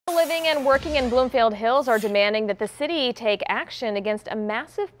living and working in Bloomfield Hills are demanding that the city take action against a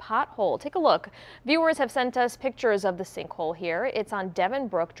massive pothole. Take a look. Viewers have sent us pictures of the sinkhole here. It's on Devon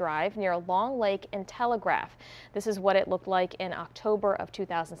Brook Drive near Long Lake and Telegraph. This is what it looked like in October of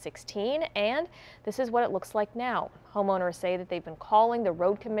 2016, and this is what it looks like now. Homeowners say that they've been calling the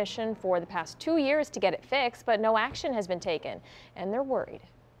road commission for the past 2 years to get it fixed, but no action has been taken, and they're worried.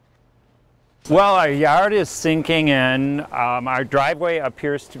 Well, our yard is sinking in. Our driveway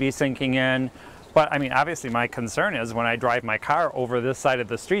appears to be sinking in. But I mean, obviously my concern is when I drive my car over this side of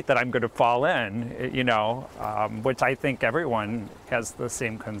the street that I'm going to fall in, you know, which I think everyone has the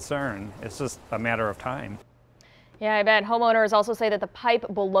same concern. It's just a matter of time. Yeah, I bet. Homeowners also say that the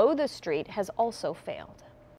pipe below the street has also failed.